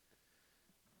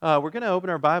We're going to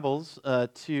open our Bibles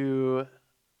to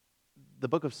the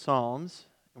book of Psalms,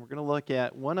 and we're going to look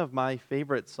at one of my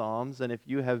favorite Psalms. And if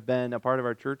you have been a part of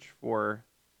our church for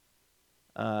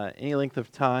any length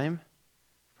of time,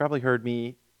 you've probably heard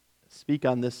me speak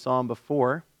on this Psalm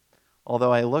before,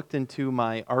 although I looked into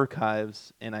my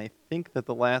archives, and I think that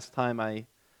the last time I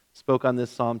spoke on this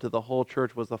Psalm to the whole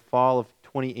church was the fall of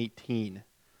 2018.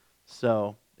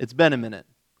 So it's been a minute.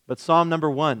 But Psalm number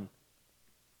 1.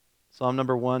 Psalm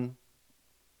number 1.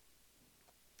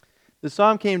 The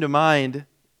psalm came to mind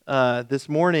this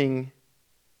morning.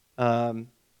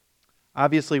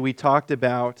 Obviously, we talked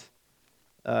about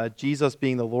Jesus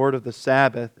being the Lord of the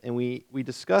Sabbath, and we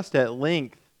discussed at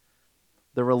length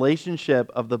the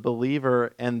relationship of the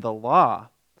believer and the law.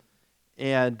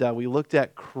 And we looked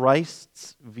at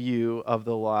Christ's view of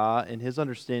the law and his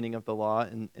understanding of the law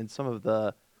and some of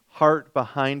the heart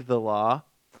behind the law.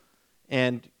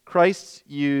 And Christ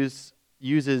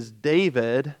uses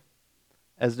David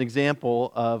as an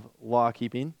example of law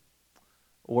keeping,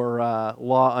 or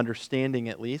law understanding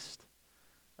at least.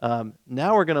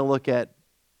 Now we're going to look at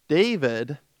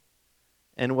David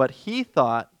and what he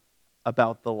thought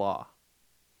about the law.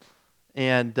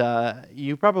 And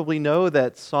you probably know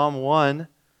that Psalm 1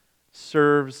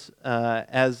 serves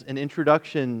as an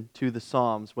introduction to the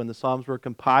Psalms. When the Psalms were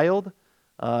compiled,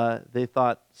 they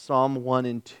thought Psalm 1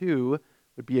 and 2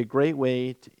 would be a great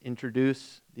way to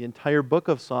introduce the entire book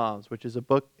of Psalms, which is a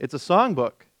book, it's a song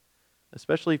book,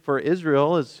 especially for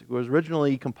Israel, as it was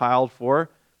originally compiled for,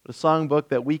 but a song book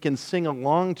that we can sing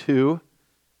along to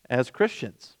as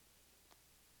Christians.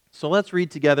 So let's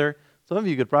read together. Some of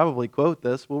you could probably quote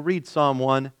this. We'll read Psalm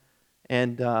 1,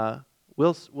 and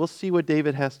we'll see what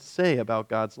David has to say about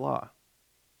God's law.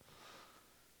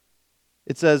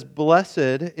 It says, "Blessed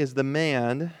is the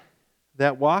man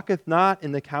that walketh not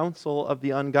in the counsel of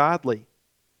the ungodly,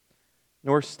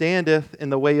 nor standeth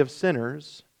in the way of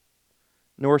sinners,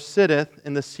 nor sitteth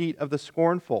in the seat of the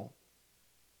scornful.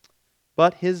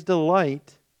 But his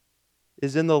delight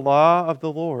is in the law of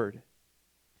the Lord,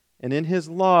 and in his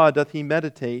law doth he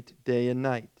meditate day and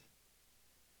night.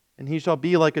 And he shall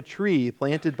be like a tree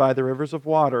planted by the rivers of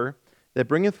water, that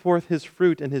bringeth forth his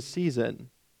fruit in his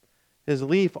season. His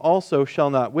leaf also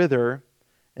shall not wither,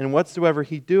 and whatsoever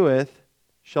he doeth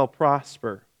shall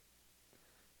prosper.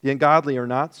 The ungodly are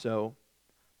not so,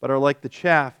 but are like the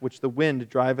chaff which the wind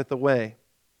driveth away.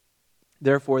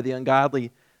 Therefore the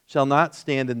ungodly shall not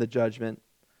stand in the judgment,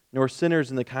 nor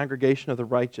sinners in the congregation of the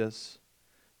righteous.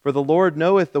 For the Lord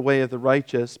knoweth the way of the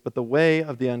righteous, but the way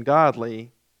of the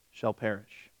ungodly shall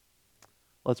perish."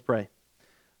 Let's pray.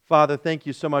 Father, thank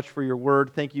you so much for your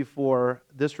word. Thank you for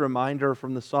this reminder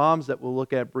from the Psalms that we'll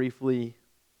look at briefly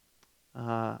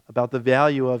about the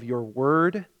value of your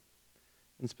word,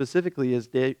 and specifically as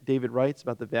David writes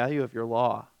about the value of your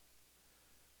law.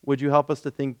 Would you help us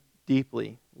to think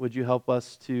deeply? Would you help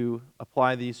us to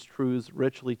apply these truths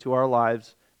richly to our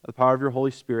lives by the power of your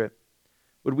Holy Spirit?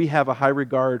 Would we have a high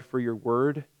regard for your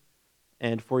word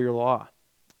and for your law?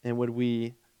 And would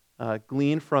we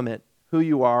glean from it who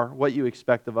you are, what you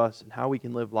expect of us, and how we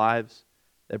can live lives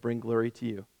that bring glory to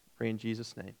you? I pray in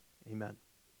Jesus' name. Amen.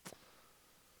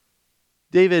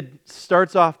 David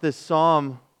starts off this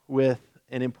psalm with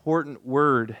an important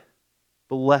word,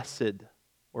 blessed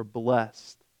or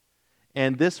blessed.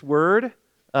 And this word,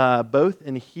 both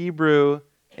in Hebrew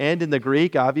and in the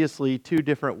Greek, obviously two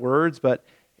different words, but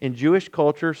in Jewish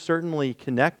culture, certainly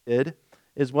connected,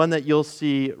 is one that you'll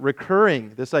see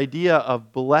recurring. This idea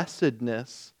of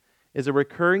blessedness is a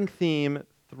recurring theme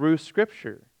through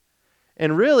Scripture.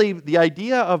 And really, the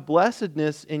idea of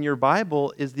blessedness in your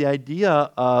Bible is the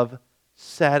idea of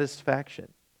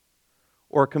satisfaction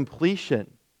or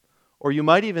completion, or you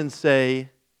might even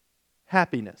say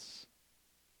happiness,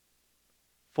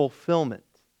 fulfillment.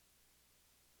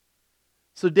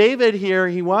 So David here,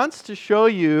 he wants to show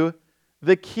you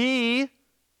the key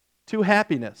to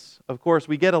happiness. Of course,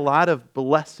 we get a lot of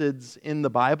blesseds in the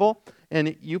Bible,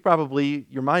 and your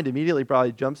mind immediately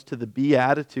probably jumps to the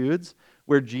Beatitudes,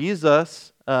 where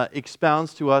Jesus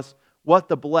expounds to us what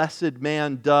the blessed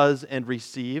man does and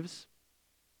receives.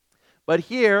 But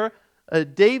here,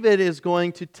 David is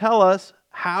going to tell us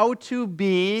how to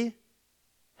be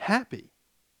happy,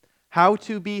 how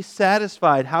to be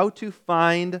satisfied, how to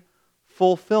find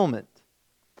fulfillment.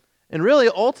 And really,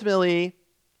 ultimately,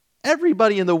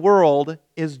 everybody in the world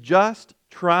is just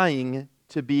trying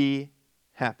to be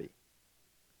happy.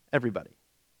 Everybody.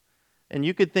 And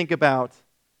you could think about,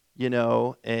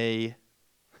 a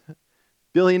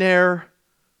billionaire,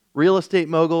 real estate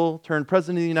mogul turned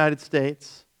president of the United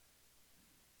States.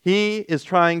 He is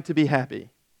trying to be happy.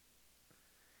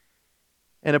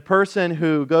 And a person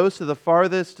who goes to the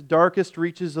farthest, darkest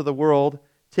reaches of the world,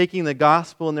 taking the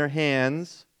gospel in their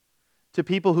hands to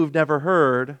people who've never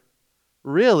heard,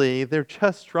 really, they're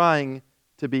just trying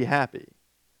to be happy.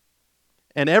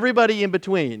 And everybody in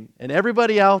between, and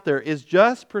everybody out there is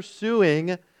just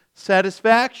pursuing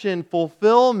satisfaction,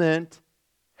 fulfillment,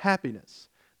 happiness.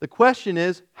 The question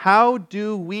is, how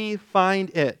do we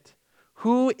find it?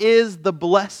 Who is the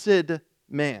blessed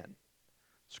man?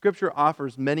 Scripture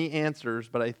offers many answers,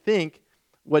 but I think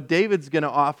what David's going to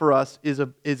offer us is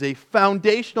a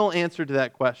foundational answer to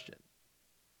that question.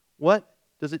 What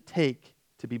does it take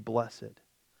to be blessed?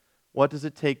 What does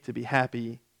it take to be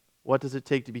happy? What does it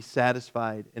take to be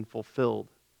satisfied and fulfilled?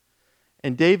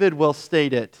 And David will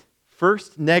state it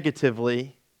first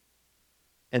negatively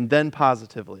and then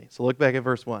positively. So look back at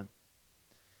verse 1.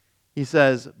 He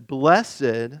says,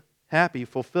 "Blessed, happy,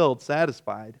 fulfilled,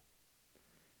 satisfied,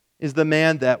 is the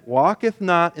man that walketh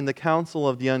not in the counsel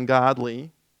of the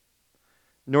ungodly,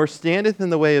 nor standeth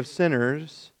in the way of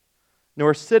sinners,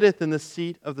 nor sitteth in the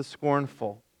seat of the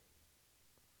scornful."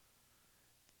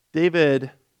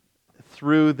 David,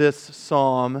 through this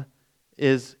psalm,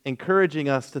 is encouraging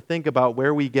us to think about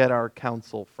where we get our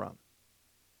counsel from.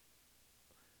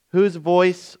 Whose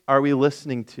voice are we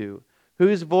listening to?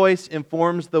 Whose voice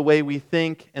informs the way we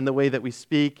think and the way that we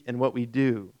speak and what we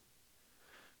do?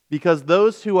 Because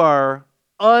those who are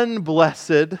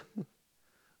unblessed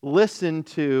listen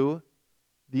to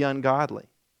the ungodly.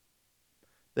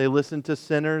 They listen to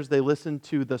sinners. They listen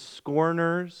to the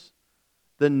scorners,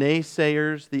 the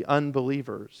naysayers, the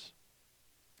unbelievers.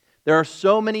 There are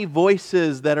so many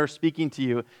voices that are speaking to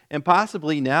you, and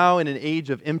possibly now in an age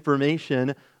of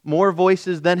information, more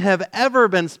voices than have ever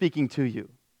been speaking to you.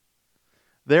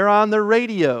 They're on the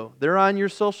radio, they're on your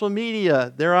social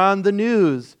media, they're on the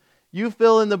news. You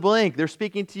fill in the blank. They're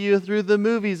speaking to you through the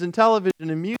movies and television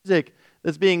and music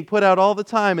that's being put out all the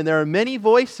time, and there are many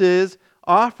voices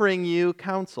offering you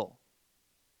counsel.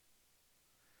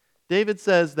 David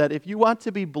says that if you want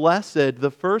to be blessed,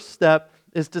 the first step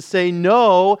is to say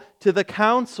no to the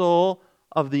counsel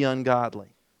of the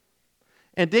ungodly.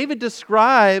 And David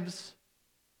describes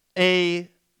a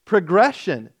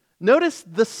progression. Notice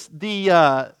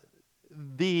the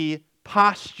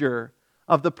posture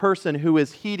of the person who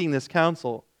is heeding this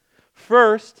counsel.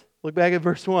 First, look back at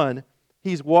verse 1,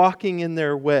 he's walking in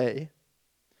their way.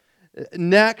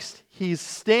 Next, he's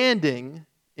standing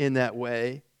in that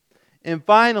way. And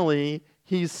finally,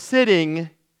 he's sitting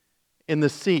in the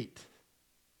seat.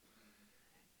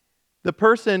 The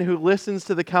person who listens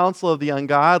to the counsel of the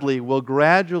ungodly will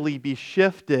gradually be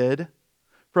shifted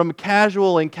from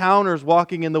casual encounters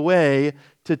walking in the way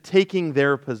to taking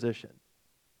their position.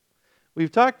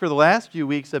 We've talked for the last few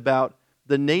weeks about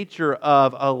the nature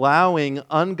of allowing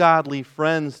ungodly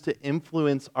friends to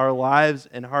influence our lives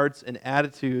and hearts and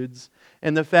attitudes,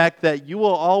 and the fact that you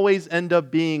will always end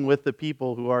up being with the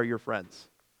people who are your friends.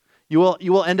 You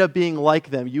will end up being like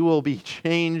them. You will be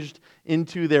changed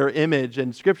into their image.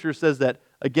 And Scripture says that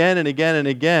again and again and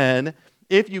again.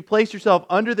 If you place yourself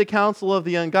under the counsel of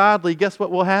the ungodly, guess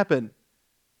what will happen?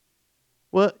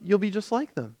 Well, you'll be just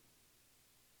like them.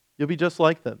 You'll be just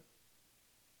like them.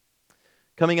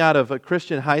 Coming out of a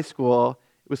Christian high school,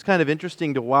 it was kind of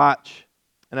interesting to watch,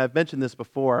 and I've mentioned this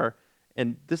before,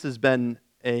 and this has been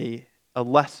a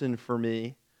lesson for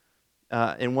me,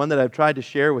 and one that I've tried to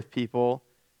share with people.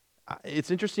 It's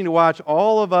interesting to watch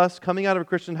all of us coming out of a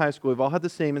Christian high school. We've all had the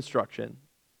same instruction.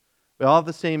 We all have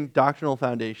the same doctrinal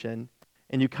foundation,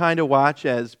 and you kind of watch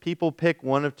as people pick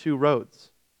one of two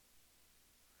roads.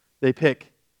 They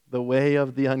pick the way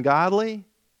of the ungodly,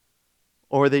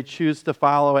 or they choose to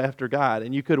follow after God.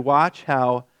 And you could watch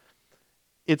how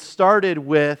it started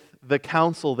with the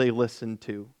counsel they listened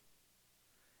to,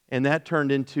 and that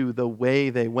turned into the way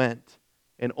they went,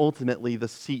 and ultimately the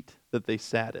seat that they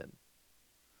sat in.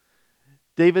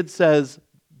 David says,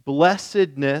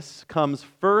 blessedness comes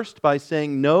first by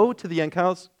saying no to the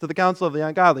counsel of the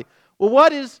ungodly. Well,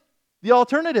 what is the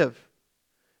alternative?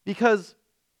 Because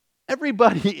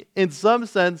everybody, in some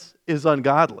sense, is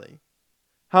ungodly.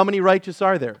 How many righteous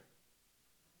are there?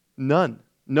 None.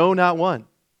 No, not one.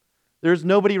 There's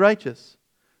nobody righteous.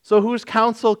 So whose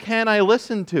counsel can I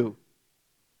listen to?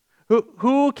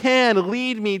 Who can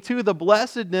lead me to the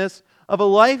blessedness of a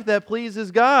life that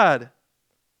pleases God?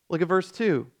 Look at verse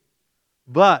 2.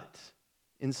 But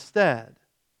instead,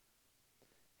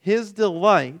 his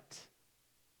delight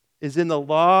is in the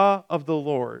law of the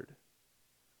Lord,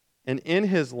 and in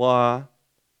his law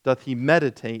doth he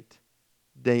meditate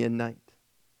day and night.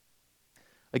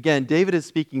 Again, David is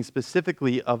speaking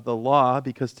specifically of the law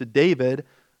because to David,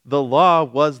 the law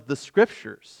was the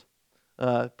Scriptures.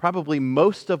 probably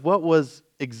most of what was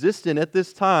existent at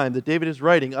this time that David is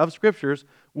writing of Scriptures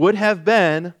would have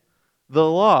been the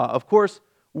law. Of course,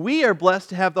 we are blessed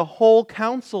to have the whole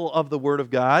counsel of the Word of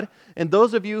God, and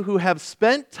those of you who have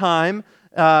spent time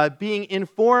being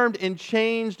informed and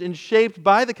changed and shaped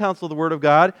by the counsel of the Word of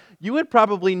God, you would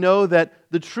probably know that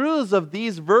the truths of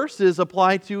these verses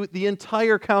apply to the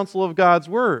entire counsel of God's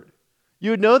Word.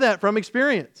 You would know that from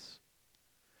experience.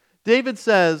 David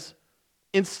says,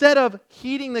 instead of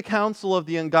heeding the counsel of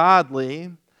the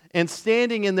ungodly and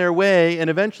standing in their way and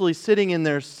eventually sitting in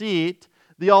their seat,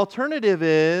 the alternative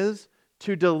is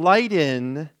to delight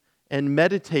in and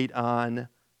meditate on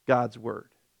God's Word.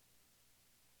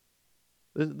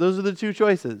 Those are the two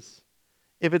choices.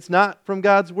 If it's not from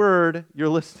God's Word, you're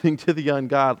listening to the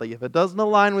ungodly. If it doesn't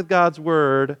align with God's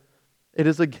Word, it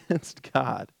is against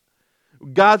God.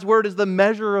 God's Word is the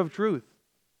measure of truth.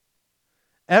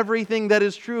 Everything that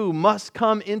is true must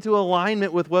come into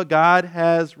alignment with what God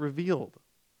has revealed.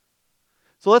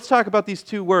 So let's talk about these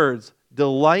two words,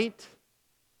 delight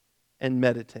and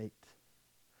meditate.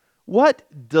 What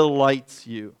delights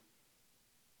you?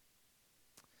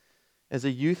 As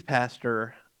a youth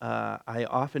pastor, I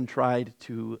often tried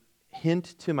to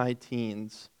hint to my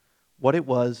teens what it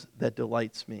was that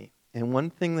delights me. And one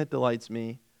thing that delights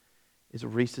me is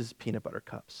Reese's peanut butter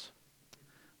cups.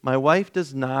 My wife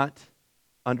does not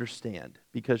understand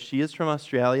because she is from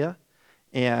Australia,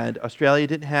 and Australia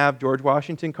didn't have George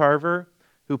Washington Carver,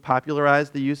 who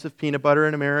popularized the use of peanut butter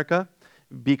in America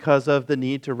because of the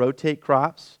need to rotate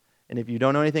crops. And if you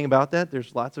don't know anything about that,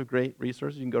 there's lots of great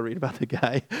resources. You can go read about the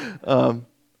guy.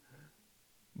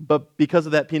 But because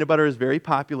of that, peanut butter is very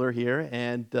popular here,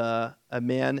 and a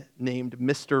man named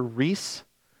Mr. Reese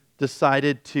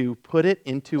decided to put it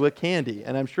into a candy.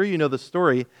 And I'm sure you know the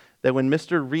story that when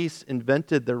Mr. Reese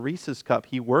invented the Reese's cup,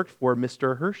 he worked for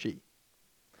Mr. Hershey.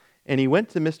 And he went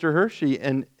to Mr. Hershey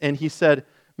and he said,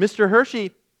 Mr.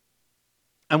 Hershey,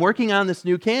 I'm working on this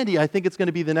new candy. I think it's going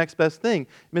to be the next best thing.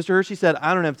 Mr. Hershey said,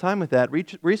 I don't have time with that.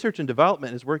 Research and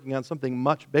development is working on something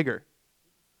much bigger.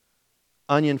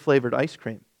 Onion-flavored ice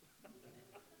cream.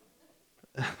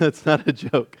 That's not a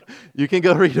joke. You can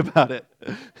go read about it.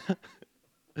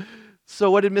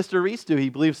 So what did Mr. Reese do? He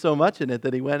believed so much in it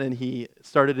that he went and he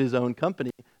started his own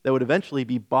company that would eventually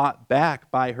be bought back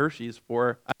by Hershey's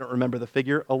for, I don't remember the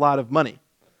figure, a lot of money.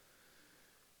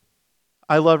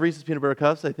 I love Reese's peanut butter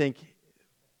cups. I think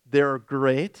they're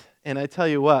great. And I tell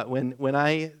you what, when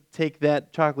I take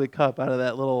that chocolate cup out of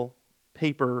that little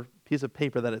piece of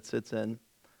paper that it sits in,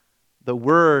 the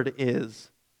word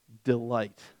is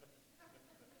delight.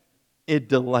 It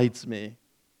delights me.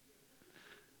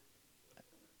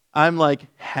 I'm like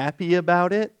happy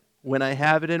about it when I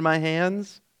have it in my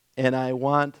hands, and I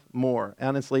want more.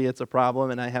 Honestly, it's a problem,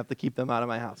 and I have to keep them out of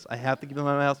my house.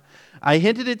 I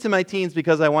hinted it to my teens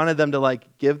because I wanted them to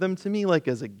give them to me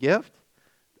as a gift.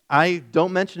 I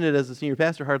don't mention it as a senior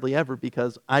pastor hardly ever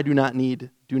because I do not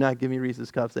give me Reese's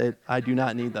Cups. I do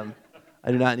not need them.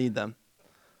 I do not need them.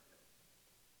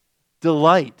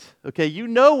 Delight. Okay, you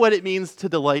know what it means to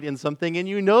delight in something, and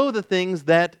you know the things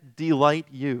that delight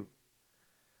you.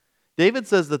 David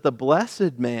says that the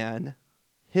blessed man,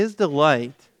 his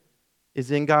delight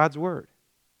is in God's Word.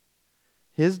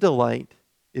 His delight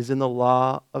is in the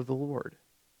law of the Lord.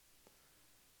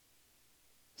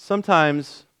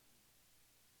 Sometimes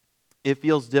it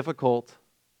feels difficult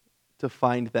to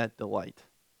find that delight.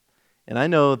 And I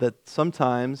know that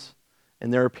sometimes,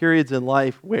 and there are periods in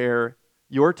life where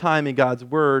your time in God's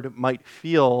Word might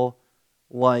feel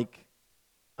like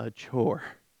a chore.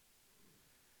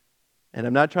 And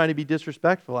I'm not trying to be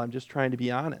disrespectful, I'm just trying to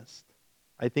be honest.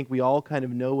 I think we all kind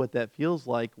of know what that feels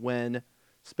like when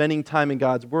spending time in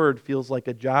God's Word feels like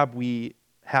a job we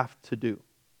have to do.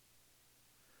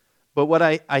 But what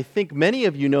I think many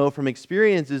of you know from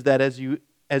experience is that as you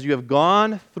have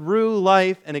gone through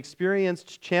life and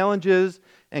experienced challenges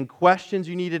and questions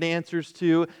you needed answers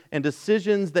to and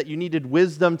decisions that you needed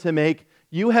wisdom to make,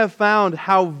 you have found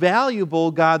how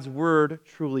valuable God's Word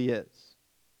truly is.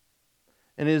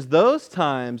 And it is those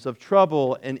times of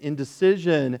trouble and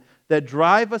indecision that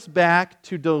drive us back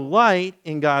to delight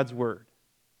in God's Word.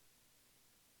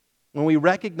 When we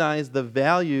recognize the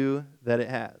value that it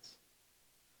has.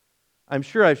 I'm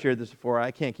sure I've shared this before.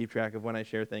 I can't keep track of when I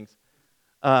share things.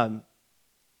 I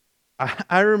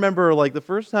remember the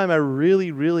first time I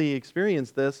really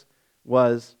experienced this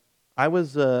was I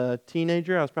was a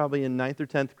teenager. I was probably in 9th or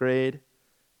 10th grade.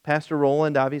 Pastor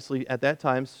Roland, obviously at that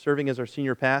time, serving as our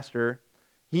senior pastor,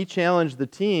 he challenged the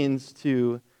teens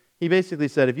he basically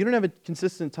said, if you don't have a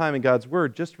consistent time in God's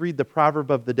Word, just read the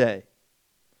proverb of the day.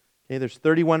 Okay, there's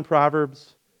 31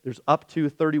 proverbs. There's up to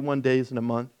 31 days in a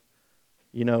month.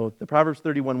 You know, the Proverbs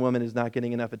 31 woman is not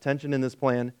getting enough attention in this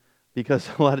plan because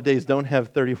a lot of months don't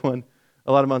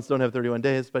have 31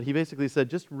 days. But he basically said,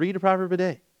 just read a proverb a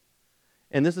day.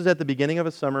 And this is at the beginning of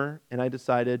a summer, and I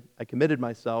committed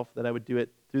myself that I would do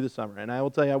it through the summer. And I will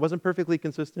tell you, I wasn't perfectly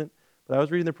consistent, but I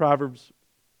was reading the Proverbs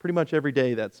pretty much every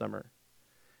day that summer.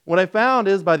 What I found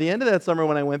is by the end of that summer,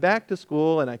 when I went back to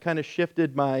school and I kind of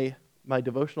shifted my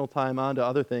devotional time onto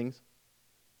other things,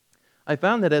 I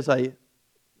found that as I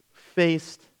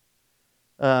faced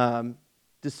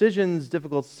decisions,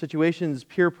 difficult situations,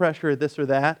 peer pressure, this or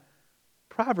that,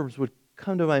 Proverbs would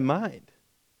come to my mind.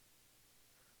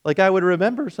 Like I would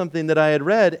remember something that I had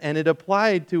read and it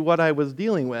applied to what I was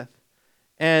dealing with.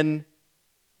 And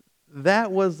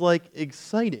that was like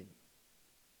exciting.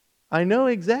 I know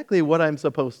exactly what I'm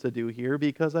supposed to do here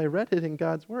because I read it in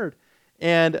God's Word.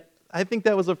 And I think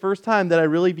that was the first time that I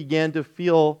really began to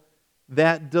feel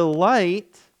that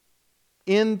delight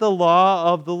in the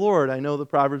law of the Lord. I know the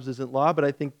Proverbs isn't law, but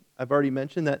I think I've already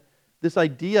mentioned that this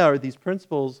idea or these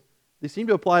principles, they seem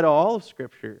to apply to all of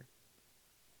Scripture.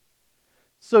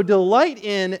 So delight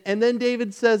in, and then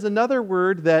David says another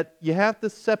word that you have to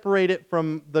separate it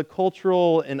from the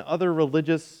cultural and other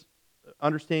religious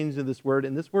understandings of this word,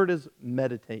 and this word is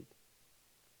meditate.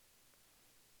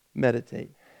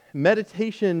 Meditate.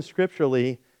 Meditation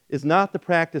scripturally is not the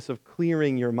practice of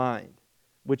clearing your mind,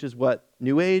 which is what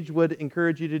New Age would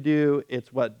encourage you to do.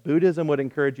 It's what Buddhism would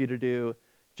encourage you to do.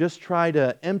 Just try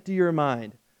to empty your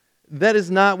mind. That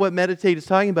is not what meditate is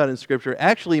talking about in Scripture.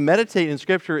 Actually, meditate in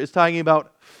Scripture is talking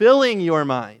about filling your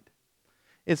mind.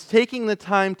 It's taking the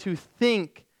time to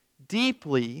think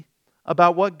deeply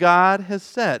about what God has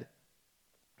said.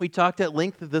 We talked at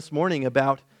length this morning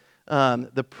about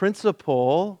the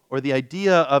principle or the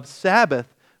idea of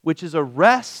Sabbath, which is a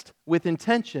rest with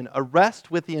intention, a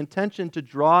rest with the intention to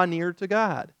draw near to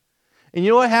God. And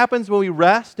you know what happens when we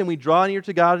rest and we draw near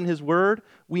to God in His Word?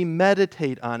 We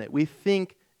meditate on it. We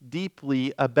think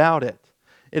deeply about it.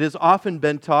 It has often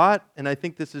been taught, and I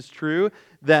think this is true,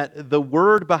 that the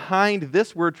word behind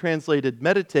this word translated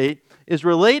meditate is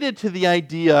related to the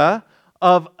idea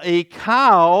of a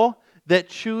cow that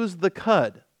chews the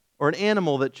cud, or an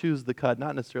animal that chews the cud,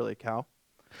 not necessarily a cow.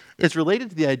 It's related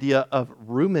to the idea of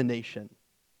rumination.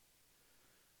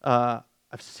 I've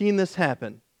seen this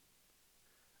happen.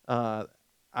 I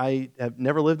have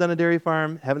never lived on a dairy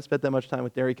farm, haven't spent that much time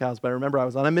with dairy cows, but I remember I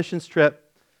was on a missions trip,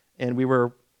 and we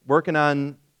were working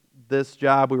on this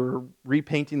job. We were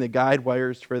repainting the guide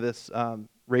wires for this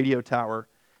radio tower.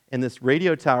 And this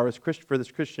radio tower for this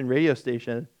Christian radio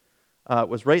station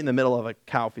was right in the middle of a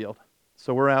cow field.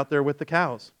 So we're out there with the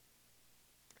cows.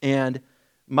 And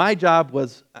my job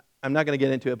was, I'm not going to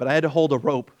get into it, but I had to hold a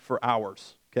rope for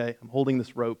hours. Okay, I'm holding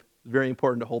this rope. It's very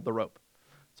important to hold the rope.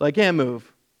 So I can't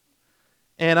move.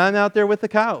 And I'm out there with the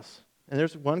cows. And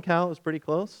there's one cow that was pretty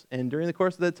close. And during the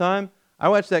course of that time, I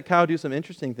watched that cow do some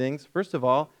interesting things. First of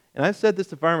all, and I've said this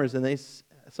to farmers, and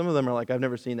some of them are like, I've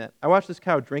never seen that. I watched this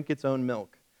cow drink its own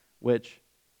milk, which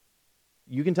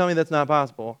you can tell me that's not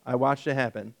possible. I watched it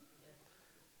happen.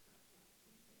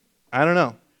 I don't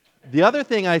know. The other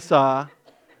thing I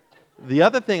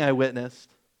witnessed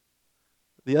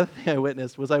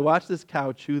was I watched this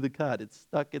cow chew the cud. It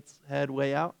stuck its head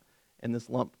way out, and this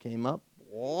lump came up,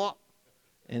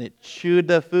 and it chewed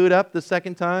the food up the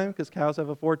second time, because cows have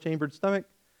a 4-chambered stomach,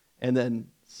 and then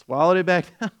swallowed it back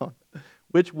down,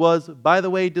 which was, by the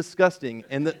way, disgusting.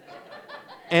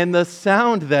 And the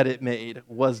sound that it made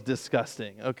was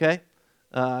disgusting, okay?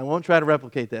 I won't try to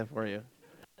replicate that for you.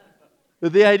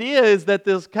 But the idea is that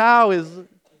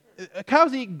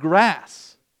cows eat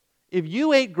grass. If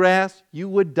you ate grass, you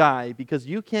would die because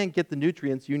you can't get the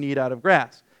nutrients you need out of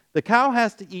grass. The cow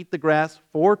has to eat the grass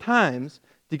 4 times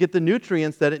to get the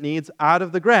nutrients that it needs out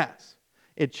of the grass.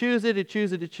 It chews it,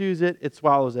 it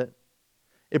swallows it.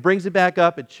 It brings it back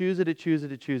up, it chews it,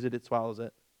 it swallows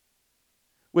it.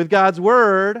 With God's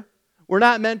Word, we're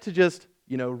not meant to just,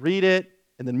 read it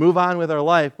and then move on with our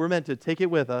life. We're meant to take it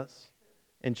with us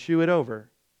and chew it over,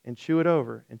 and chew it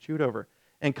over, and chew it over,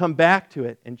 and come back to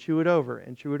it and chew it over,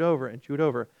 and chew it over, and chew it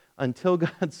over, until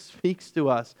God speaks to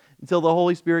us, until the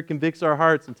Holy Spirit convicts our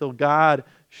hearts, until God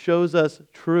shows us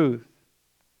truth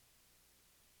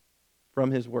from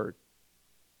His Word.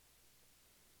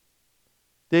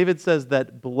 David says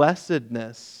that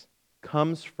blessedness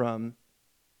comes from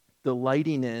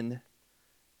delighting in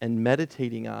and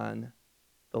meditating on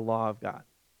the law of God.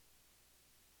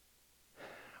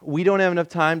 We don't have enough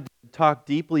time to talk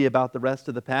deeply about the rest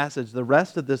of the passage. The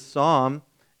rest of this psalm,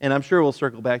 and I'm sure we'll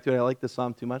circle back to it. I like this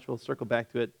psalm too much. We'll circle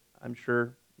back to it, I'm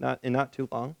sure, not too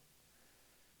long.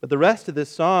 But the rest of this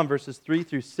psalm, verses 3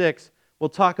 through 6, will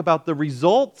talk about the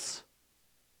results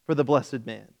for the blessed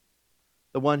man,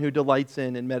 the one who delights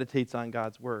in and meditates on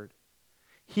God's word.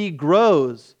 He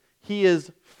grows. He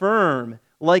is firm,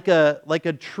 like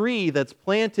a tree that's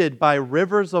planted by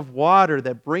rivers of water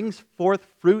that brings forth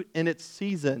fruit in its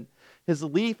season. His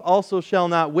leaf also shall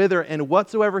not wither, and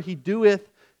whatsoever he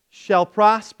doeth shall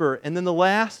prosper. And then the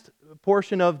last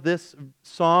portion of this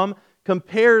psalm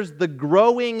compares the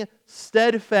growing,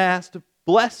 steadfast,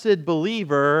 blessed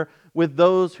believer with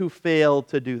those who fail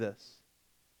to do this,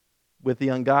 with the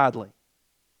ungodly.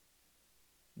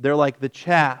 They're like the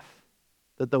chaff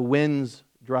that the winds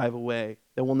drive away,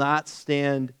 that will not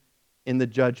stand in the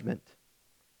judgment,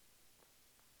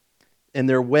 and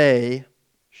their way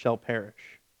shall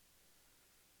perish.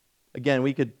 Again,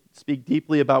 we could speak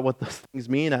deeply about what those things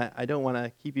mean. I don't want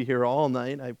to keep you here all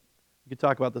night. We could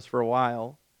talk about this for a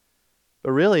while.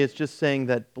 But really, it's just saying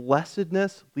that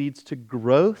blessedness leads to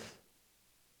growth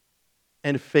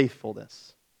and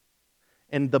faithfulness.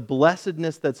 And the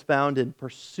blessedness that's found in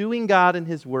pursuing God and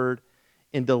His Word,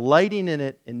 in delighting in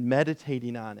it, and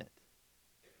meditating on it.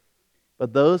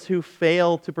 But those who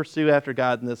fail to pursue after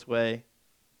God in this way,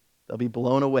 they'll be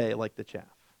blown away like the chaff.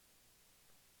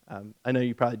 I know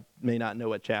you probably may not know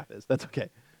what chaff is. That's okay.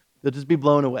 They'll just be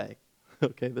blown away.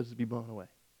 Okay, they'll just be blown away.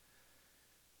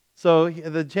 So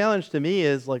the challenge to me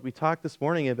is, like we talked this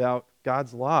morning about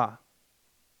God's law.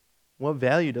 What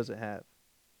value does it have?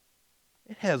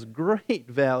 It has great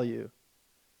value.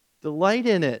 Delight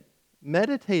in it.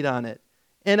 Meditate on it.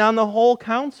 And on the whole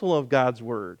counsel of God's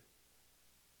Word.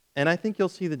 And I think you'll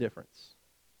see the difference.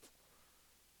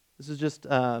 This is just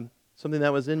something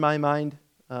that was in my mind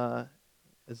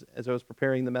as I was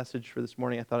preparing the message for this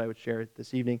morning. I thought I would share it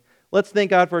this evening. Let's thank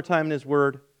God for our time in His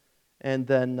Word, and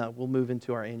then we'll move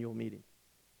into our annual meeting.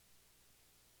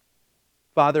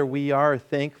 Father, we are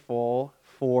thankful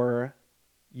for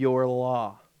your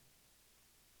law.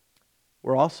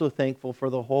 We're also thankful for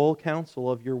the whole counsel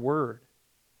of your Word.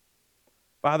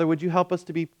 Father, would you help us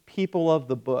to be people of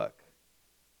the book?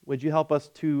 Would you help us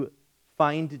to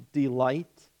find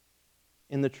delight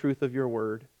in the truth of your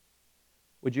Word?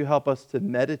 Would you help us to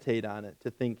meditate on it,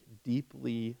 to think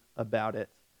deeply about it,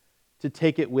 to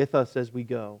take it with us as we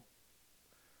go?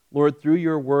 Lord, through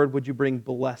your Word, would you bring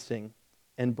blessing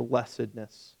and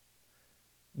blessedness?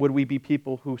 Would we be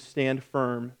people who stand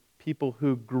firm, people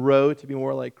who grow to be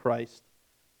more like Christ,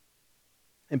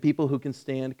 and people who can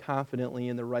stand confidently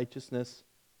in the righteousness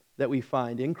that we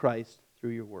find in Christ through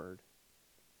your Word?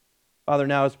 Father,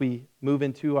 now as we move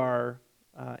into our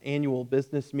annual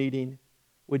business meeting,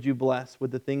 would you bless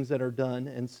with the things that are done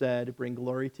and said, bring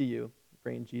glory to you. I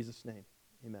pray in Jesus' name.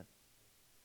 Amen.